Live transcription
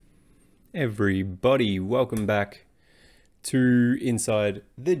Everybody, welcome back to Inside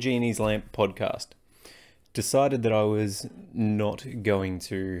the Genie's Lamp podcast. Decided that I was not going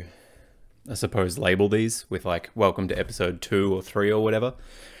to, I suppose, label these with like, welcome to episode 2 or 3 or whatever.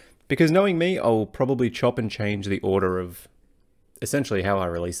 Because knowing me, I'll probably chop and change the order of essentially how I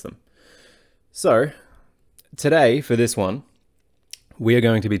release them. So, today, for this one, we are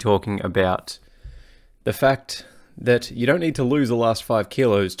going to be talking about the fact that you don't need to lose the last 5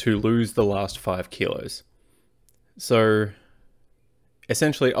 kilos to lose the last 5 kilos. So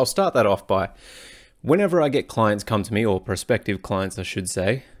essentially, I'll start that off by, whenever I get clients come to me, or prospective clients, I should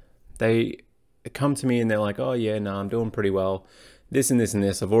say, they come to me and they're like, oh yeah, no, I'm doing pretty well. This and this and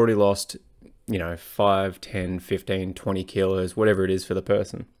this, I've already lost, 5, 10, 15, 20 kilos, whatever it is for the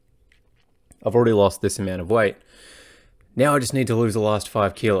person. I've already lost this amount of weight. Now I just need to lose the last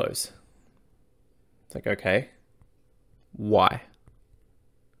 5 kilos. It's like, okay. Why?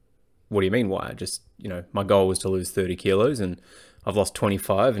 What do you mean why? Just, my goal was to lose 30 kilos and I've lost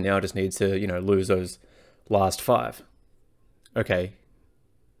 25 and now I just need to, lose those last 5. Okay,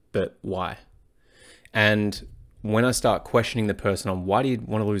 but why? And when I start questioning the person on why do you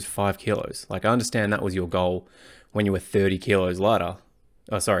want to lose 5 kilos? Like, I understand that was your goal when you were 30 kilos lighter.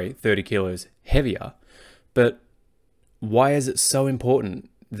 30 kilos heavier. But why is it so important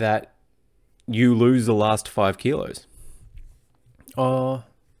that you lose the last 5 kilos? Oh,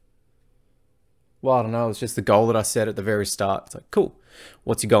 well, I don't know. It's just the goal that I set at the very start. It's like, cool.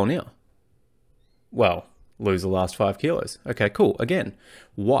 What's your goal now? Well, lose the last 5 kilos. Okay, cool. Again,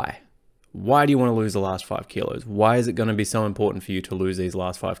 why? Why do you want to lose the last 5 kilos? Why is it going to be so important for you to lose these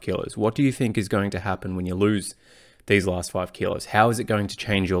last 5 kilos? What do you think is going to happen when you lose these last 5 kilos? How is it going to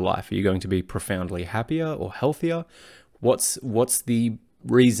change your life? Are you going to be profoundly happier or healthier? What's the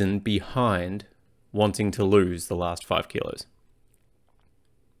reason behind wanting to lose the last 5 kilos?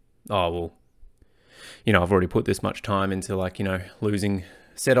 Oh, well, I've already put this much time into losing,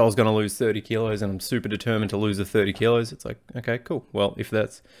 said I was going to lose 30 kilos and I'm super determined to lose the 30 kilos. It's like, okay, cool. Well,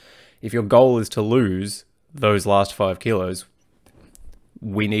 if your goal is to lose those last 5 kilos,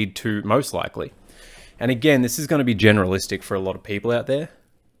 we need to most likely. And again, this is going to be generalistic for a lot of people out there,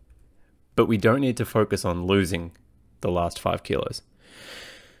 but we don't need to focus on losing the last 5 kilos.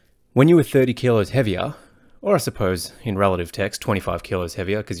 When you were 30 kilos heavier, or I suppose in relative text, 25 kilos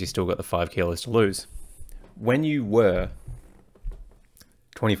heavier because you still got the 5 kilos to lose. When you were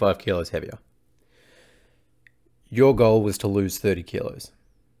 25 kilos heavier, your goal was to lose 30 kilos.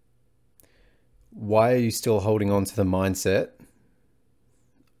 Why are you still holding on to the mindset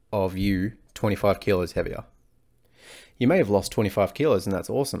of you 25 kilos heavier? You may have lost 25 kilos and that's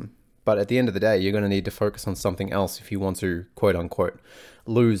awesome. But at the end of the day, you're going to need to focus on something else if you want to, quote unquote,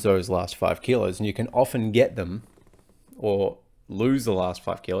 lose those last 5 kilos. And you can often get them or lose the last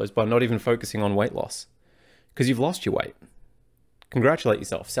 5 kilos by not even focusing on weight loss because you've lost your weight. Congratulate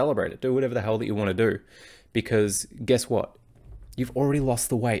yourself, celebrate it, do whatever the hell that you want to do. Because guess what? You've already lost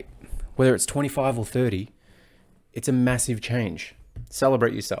the weight. Whether it's 25 or 30, it's a massive change.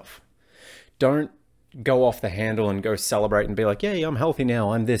 Celebrate yourself. Don't go off the handle and go celebrate and be like, yeah, I'm healthy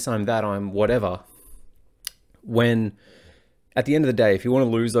now, I'm this, I'm that, I'm whatever. When at the end of the day, if you want to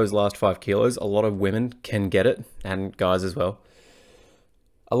lose those last 5 kilos, a lot of women can get it, and guys as well.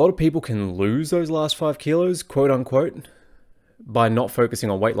 A lot of people can lose those last 5 kilos, quote unquote, by not focusing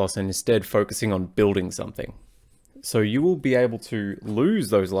on weight loss and instead focusing on building something. So you will be able to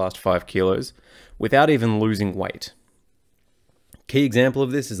lose those last 5 kilos without even losing weight. Key example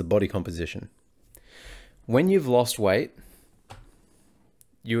of this is the body composition. When you've lost weight,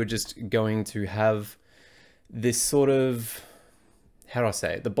 you are just going to have this sort of, how do I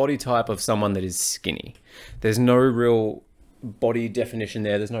say it? The body type of someone that is skinny. There's no real body definition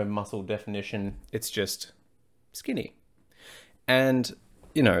there. There's no muscle definition. It's just skinny. And,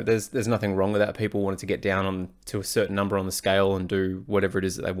 there's nothing wrong with that. People wanted to get down on to a certain number on the scale and do whatever it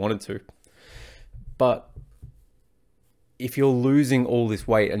is that they wanted to. But if you're losing all this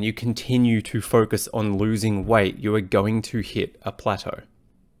weight and you continue to focus on losing weight, you are going to hit a plateau.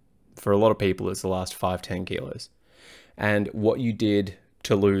 For a lot of people, it's the last 5, 10 kilos. And what you did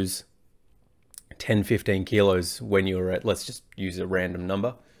to lose 10, 15 kilos when you were at, let's just use a random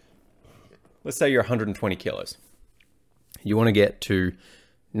number. Let's say you're 120 kilos. You want to get to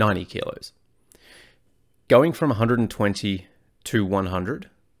 90 kilos. Going from 120 to 100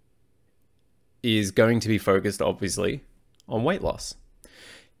 is going to be focused, obviously, on weight loss.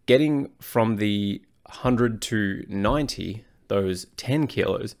 Getting from the 100 to 90, those 10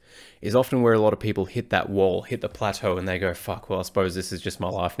 kilos, is often where a lot of people hit that wall, hit the plateau, and they go, fuck, well, I suppose this is just my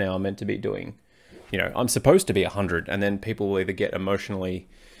life now. I'm meant to be doing, I'm supposed to be 100. And then people will either get emotionally,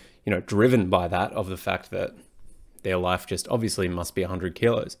 driven by that, of the fact that their life just obviously must be 100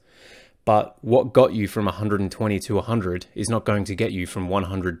 kilos. But what got you from 120 to 100 is not going to get you from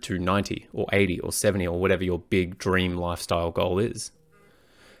 100 to 90 or 80 or 70 or whatever your big dream lifestyle goal is.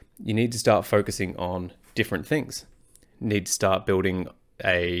 You need to start focusing on different things. You need to start building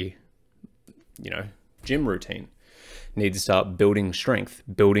a, gym routine. You need to start building strength,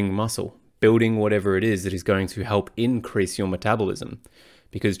 building muscle, building whatever it is that is going to help increase your metabolism.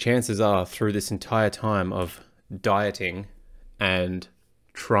 Because chances are, through this entire time of dieting and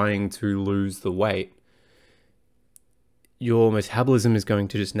trying to lose the weight, your metabolism is going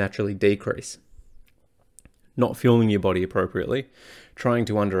to just naturally decrease. Not fueling your body appropriately, trying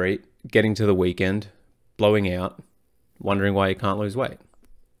to undereat, getting to the weekend, blowing out, wondering why you can't lose weight.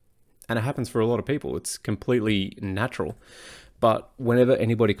 And it happens for a lot of people. It's completely natural. But whenever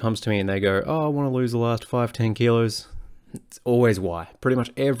anybody comes to me and they go, I want to lose the last 5-10 kilos, it's always why. Pretty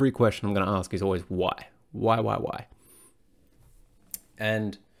much every question I'm going to ask is always why. Why?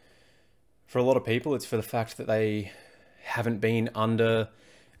 And for a lot of people, it's for the fact that they haven't been under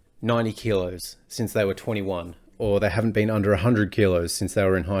 90 kilos since they were 21, or they haven't been under 100 kilos since they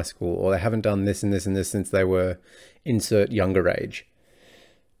were in high school, or they haven't done this and this and this since they were insert younger age.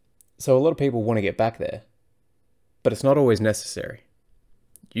 So a lot of people want to get back there, but it's not always necessary.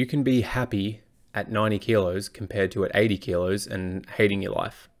 You can be happy at 90 kilos compared to at 80 kilos and hating your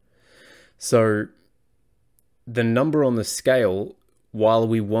life. So the number on the scale, while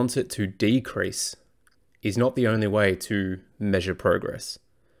we want it to decrease, is not the only way to measure progress.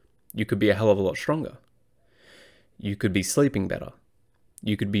 You could be a hell of a lot stronger. You could be sleeping better.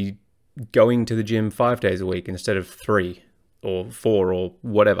 You could be going to the gym 5 days a week instead of 3 or 4 or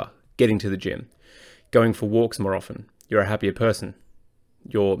whatever, getting to the gym, going for walks more often. You're a happier person.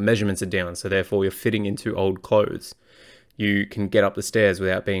 Your measurements are down, so therefore you're fitting into old clothes. You can get up the stairs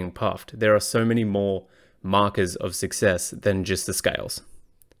without being puffed. There are so many more markers of success than just the scales.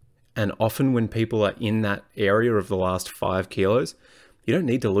 And often when people are in that area of the last 5 kilos, you don't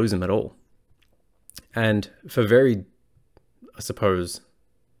need to lose them at all. And for very, I suppose,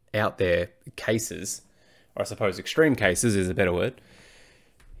 out there cases, or I suppose extreme cases is a better word,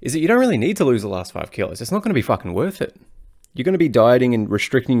 is that you don't really need to lose the last 5 kilos. It's not going to be fucking worth it. You're going to be dieting and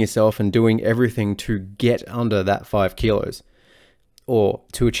restricting yourself and doing everything to get under that 5 kilos or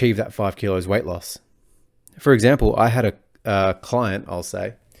to achieve that 5 kilos weight loss. For example, I had a client, I'll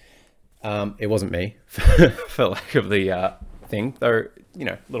say, it wasn't me for lack of the thing, though,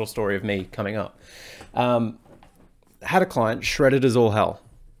 little story of me coming up. Had a client shredded as all hell.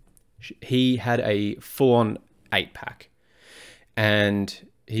 He had a full-on 8-pack, and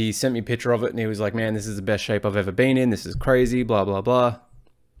he sent me a picture of it, and he was like, man, this is the best shape I've ever been in. This is crazy, blah, blah, blah.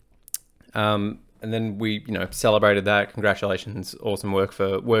 And then we, celebrated that. Congratulations. Awesome work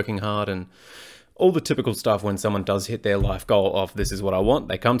for working hard and all the typical stuff when someone does hit their life goal of this is what I want.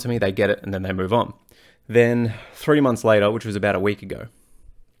 They come to me, they get it, and then they move on. Then 3 months later, which was about a week ago,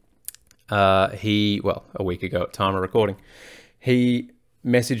 a week ago at time of recording, he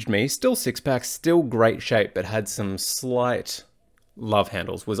messaged me, still 6-pack, still great shape, but had some slight love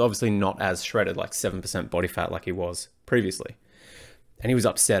handles, was obviously not as shredded, like 7% body fat like he was previously. And he was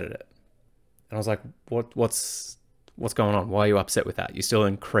upset at it. And I was like, what's going on? Why are you upset with that? You're still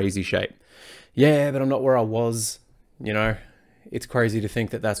in crazy shape. Yeah, but I'm not where I was. It's crazy to think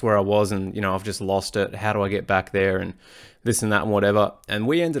that that's where I was and, I've just lost it. How do I get back there? And this and that and whatever. And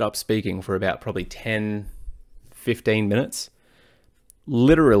we ended up speaking for about probably 10, 15 minutes,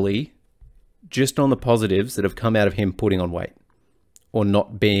 literally just on the positives that have come out of him putting on weight or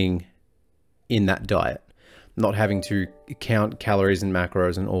not being in that diet, not having to count calories and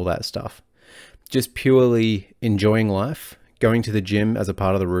macros and all that stuff. Just purely enjoying life, going to the gym as a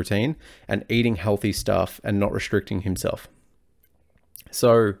part of the routine, and eating healthy stuff and not restricting himself.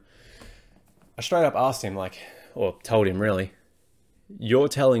 So I straight up asked him, or told him really, you're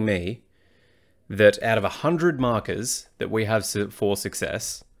telling me that out of 100 markers that we have for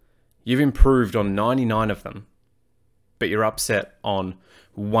success, you've improved on 99 of them, but you're upset on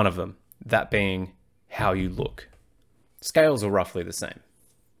one of them, that being how you look. Scales are roughly the same.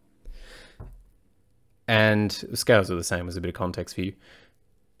 And scales are the same, as a bit of context for you.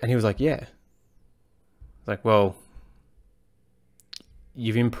 And he was like, yeah. Like, well,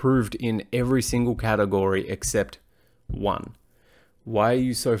 you've improved in every single category except one. Why are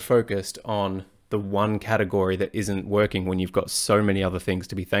you so focused on the one category that isn't working when you've got so many other things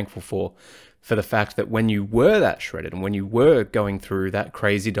to be thankful for the fact that when you were that shredded and when you were going through that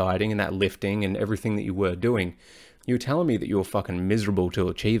crazy dieting and that lifting and everything that you were doing, you were telling me that you were fucking miserable to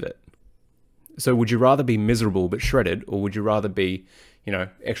achieve it. So would you rather be miserable but shredded, or would you rather be,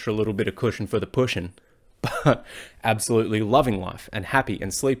 extra little bit of cushion for the pushing, but absolutely loving life and happy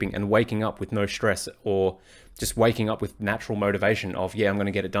and sleeping and waking up with no stress, or just waking up with natural motivation of, yeah, I'm going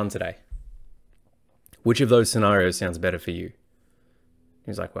to get it done today. Which of those scenarios sounds better for you?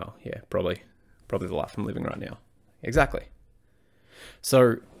 He's like, well, yeah, probably the life I'm living right now. Exactly.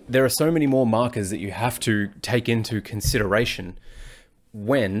 So there are so many more markers that you have to take into consideration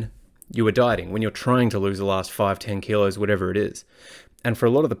when you are dieting, when you're trying to lose the last 5, 10 kilos, whatever it is. And for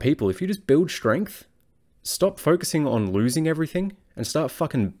a lot of the people, if you just build strength, stop focusing on losing everything and start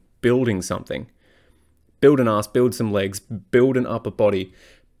fucking building something. Build an ass, build some legs, build an upper body.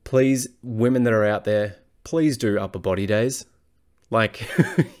 Please, women that are out there, please do upper body days. Like,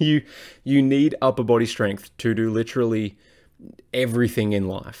 you need upper body strength to do literally everything in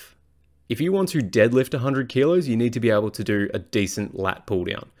life. If you want to deadlift 100 kilos, you need to be able to do a decent lat pull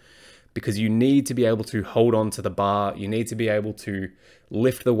down, because you need to be able to hold on to the bar. You need to be able to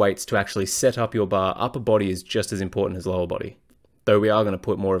lift the weights to actually set up your bar. Upper body is just as important as lower body, though we are going to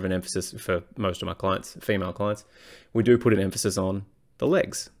put more of an emphasis for most of my clients, female clients. We do put an emphasis on the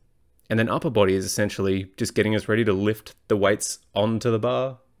legs. And then upper body is essentially just getting us ready to lift the weights onto the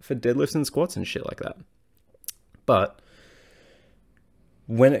bar for deadlifts and squats and shit like that. But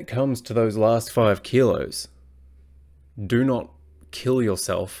when it comes to those last 5 kilos, do not kill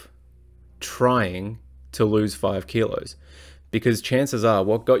yourself trying to lose 5 kilos, because chances are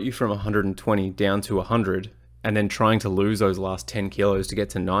what got you from 120 down to 100 and then trying to lose those last 10 kilos to get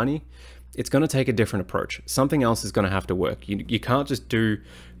to 90, it's going to take a different approach. Something else is going to have to work. You can't just do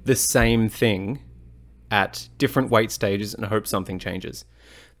the same thing at different weight stages and hope something changes,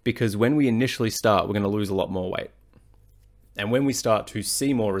 because when we initially start, we're going to lose a lot more weight. And when we start to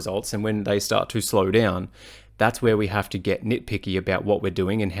see more results and when they start to slow down, that's where we have to get nitpicky about what we're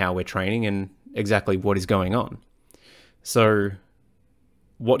doing and how we're training and exactly what is going on. So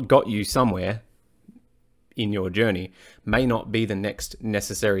what got you somewhere in your journey may not be the next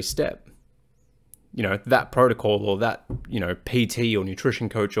necessary step. That protocol or that, PT or nutrition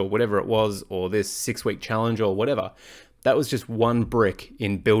coach or whatever it was, or this 6-week challenge or whatever, that was just one brick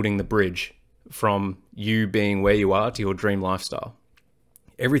in building the bridge from you being where you are to your dream lifestyle.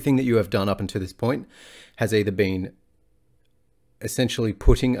 Everything that you have done up until this point has either been essentially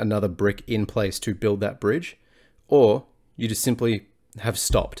putting another brick in place to build that bridge, or you just simply have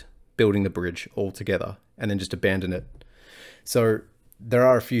stopped building the bridge altogether and then just abandoned it. So there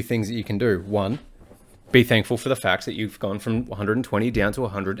are a few things that you can do. One, be thankful for the fact that you've gone from 120 down to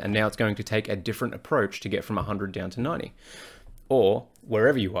 100, and now it's going to take a different approach to get from 100 down to 90, or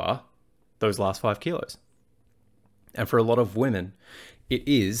wherever you are, those last 5 kilos. And for a lot of women, it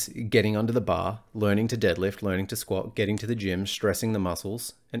is getting under the bar, learning to deadlift, learning to squat, getting to the gym, stressing the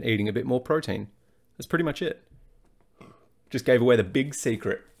muscles, and eating a bit more protein. That's pretty much it. Just gave away the big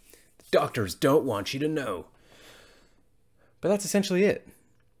secret. The doctors don't want you to know. But that's essentially it.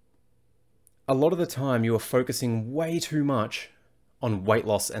 A lot of the time you are focusing way too much on weight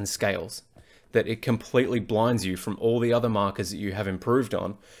loss and scales, that it completely blinds you from all the other markers that you have improved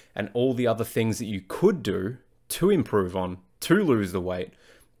on and all the other things that you could do to improve on, to lose the weight.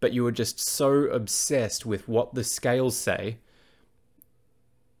 But you are just so obsessed with what the scales say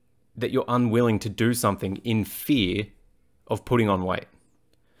that you're unwilling to do something in fear of putting on weight.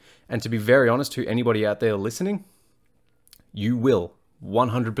 And to be very honest to anybody out there listening, you will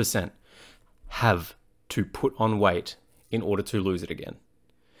 100% have to put on weight in order to lose it again.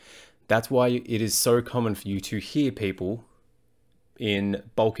 That's why it is so common for you to hear people in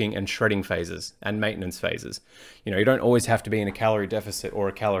bulking and shredding phases and maintenance phases. You don't always have to be in a calorie deficit or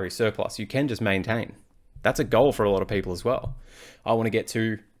a calorie surplus. You can just maintain. That's a goal for a lot of people as well. I want to get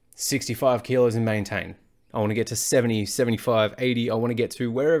to 65 kilos and maintain. I want to get to 70, 75, 80. I want to get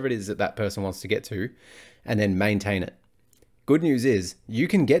to wherever it is that that person wants to get to and then maintain it. Good news is you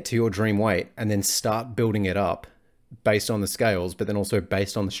can get to your dream weight and then start building it up based on the scales, but then also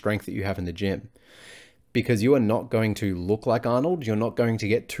based on the strength that you have in the gym. Because you are not going to look like Arnold. You're not going to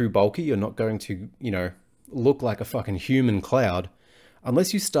get too bulky. You're not going to, look like a fucking human cloud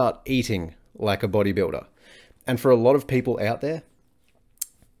unless you start eating like a bodybuilder. And for a lot of people out there,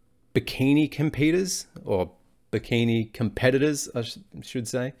 bikini competitors, or bikini competitors, I should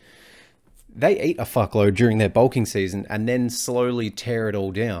say, they eat a fuckload during their bulking season and then slowly tear it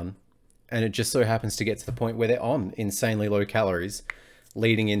all down. And it just so happens to get to the point where they're on insanely low calories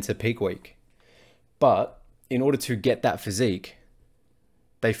leading into peak week. But in order to get that physique,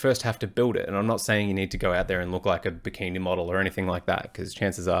 they first have to build it. And I'm not saying you need to go out there and look like a bikini model or anything like that, because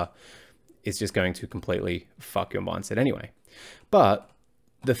chances are it's just going to completely fuck your mindset anyway. But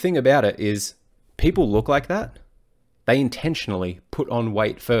the thing about it is people look like that They intentionally put on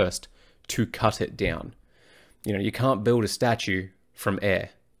weight first to cut it down. You know, you can't build a statue from air.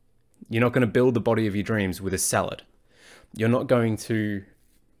 You're not going to build the body of your dreams with a salad. You're not going to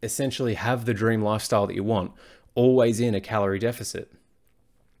essentially have the dream lifestyle that you want always in a calorie deficit.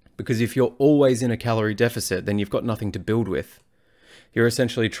 Because if you're always in a calorie deficit, then you've got nothing to build with. You're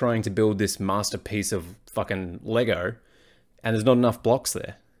essentially trying to build this masterpiece of fucking Lego, and there's not enough blocks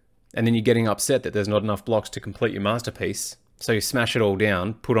there. And then you're getting upset that there's not enough blocks to complete your masterpiece. So you smash it all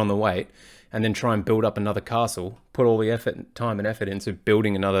down, put on the weight, and then try and build up another castle, put all the time and effort into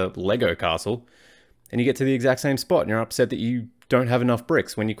building another Lego castle, and you get to the exact same spot and you're upset that you don't have enough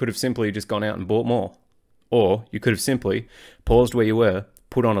bricks when you could have simply just gone out and bought more. Or you could have simply paused where you were,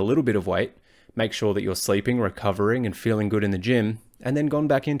 put on a little bit of weight, make sure that you're sleeping, recovering, and feeling good in the gym, and then gone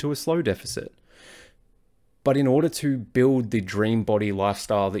back into a slow deficit. But in order to build the dream body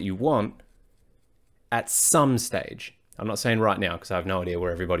lifestyle that you want, at some stage, I'm not saying right now because I have no idea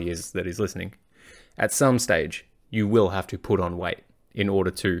where everybody is that is listening, at some stage, you will have to put on weight in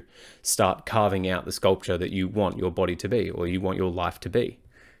order to start carving out the sculpture that you want your body to be, or you want your life to be.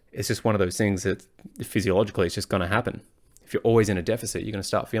 It's just one of those things that physiologically it's just going to happen. If you're always in a deficit, you're going to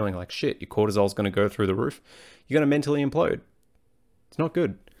start feeling like shit. Your cortisol's going to go through the roof. You're going to mentally implode. It's not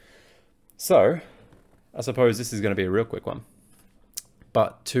good. So, I suppose this is going to be a real quick one.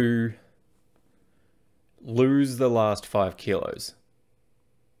 But to lose the last 5 kilos,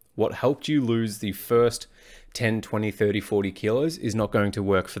 what helped you lose the first 10, 20, 30, 40 kilos is not going to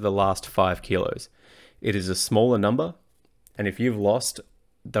work for the last 5 kilos. It is a smaller number. And if you've lost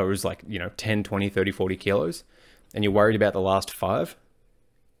those 10, 20, 30, 40 kilos, and you're worried about the last 5,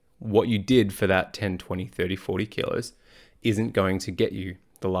 what you did for that 10, 20, 30, 40 kilos isn't going to get you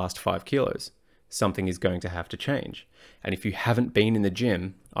the last 5 kilos. Something is going to have to change. And if you haven't been in the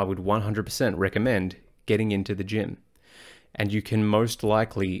gym, I would 100% recommend getting into the gym. And you can most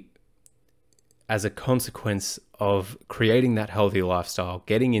likely, as a consequence of creating that healthy lifestyle,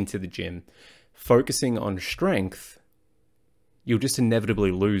 getting into the gym, focusing on strength, you'll just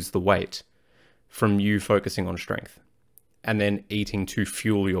inevitably lose the weight from you focusing on strength and then eating to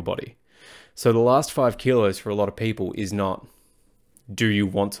fuel your body. So the last 5 kilos for a lot of people is not, do you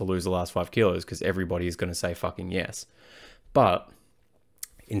want to lose the last 5 kilos? Because everybody is going to say fucking yes. But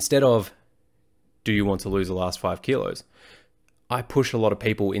instead of, do you want to lose the last 5 kilos? I push a lot of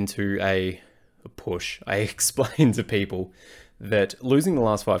people into I explain to people that losing the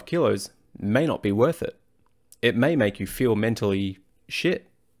last 5 kilos may not be worth it. It may make you feel mentally shit,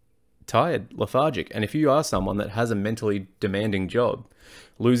 tired, lethargic. And if you are someone that has a mentally demanding job,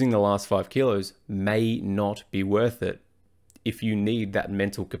 losing the last 5 kilos may not be worth it if you need that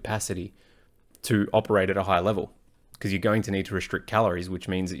mental capacity to operate at a high level, because you're going to need to restrict calories, which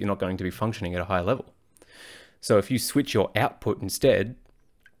means that you're not going to be functioning at a high level. So if you switch your output instead,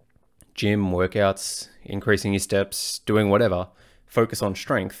 gym, workouts, increasing your steps, doing whatever, focus on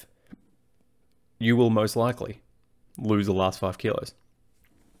strength, you will most likely lose the last 5 kilos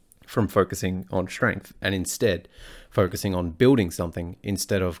from focusing on strength and instead focusing on building something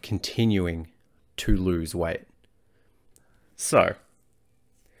instead of continuing to lose weight. So,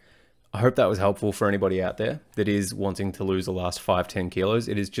 I hope that was helpful for anybody out there that is wanting to lose the last 5-10 kilos.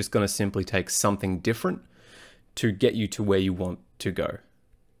 It is just going to simply take something different to get you to where you want to go.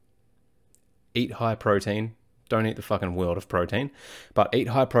 Eat high protein. Don't eat the fucking world of protein, but eat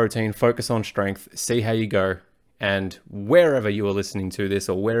high protein, focus on strength, see how you go. And wherever you are listening to this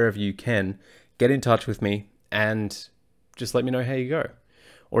or wherever you can, get in touch with me and just let me know how you go.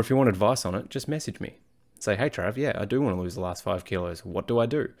 Or if you want advice on it, just message me. Say, hey Trav, yeah, I do want to lose the last 5 kilos. What do I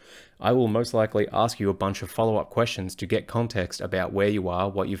do? I will most likely ask you a bunch of follow-up questions to get context about where you are,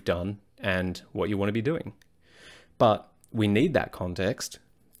 what you've done, and what you want to be doing. But we need that context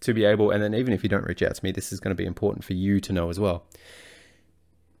to be able, and then even if you don't reach out to me, this is going to be important for you to know as well.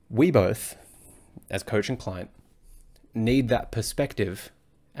 We both, as coach and client, need that perspective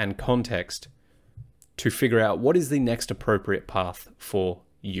and context to figure out what is the next appropriate path for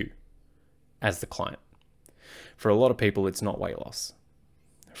you as the client. For a lot of people, it's not weight loss.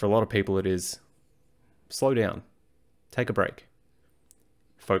 For a lot of people, it is slow down, take a break,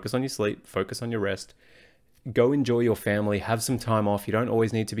 focus on your sleep, focus on your rest, go enjoy your family, have some time off. You don't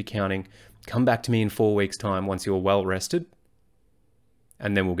always need to be counting. Come back to me in 4 weeks' time once you're well rested,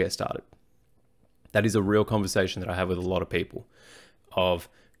 and then we'll get started. That is a real conversation that I have with a lot of people of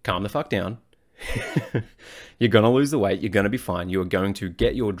calm the fuck down. You're going to lose the weight. You're going to be fine. You are going to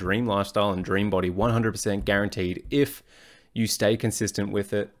get your dream lifestyle and dream body 100% guaranteed if you stay consistent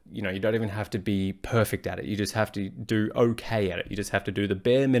with it. You know, you don't even have to be perfect at it. You just have to do okay at it. You just have to do the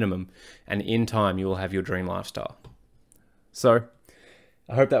bare minimum, and in time you will have your dream lifestyle. So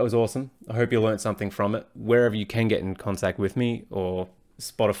I hope that was awesome. I hope you learned something from it. Wherever you can get in contact with me, or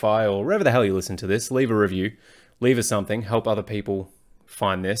Spotify, or wherever the hell you listen to this, leave a review, leave us something, help other people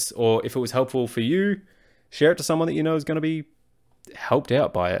find this. Or if it was helpful for you, share it to someone that you know is going to be helped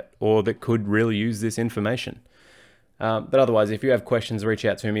out by it, or that could really use this information. But otherwise, if you have questions, reach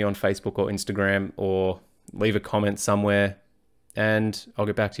out to me on Facebook or Instagram, or leave a comment somewhere, and I'll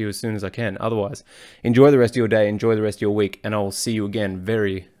get back to you as soon as I can. Otherwise, enjoy the rest of your day, enjoy the rest of your week, and I'll see you again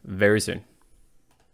very, very soon.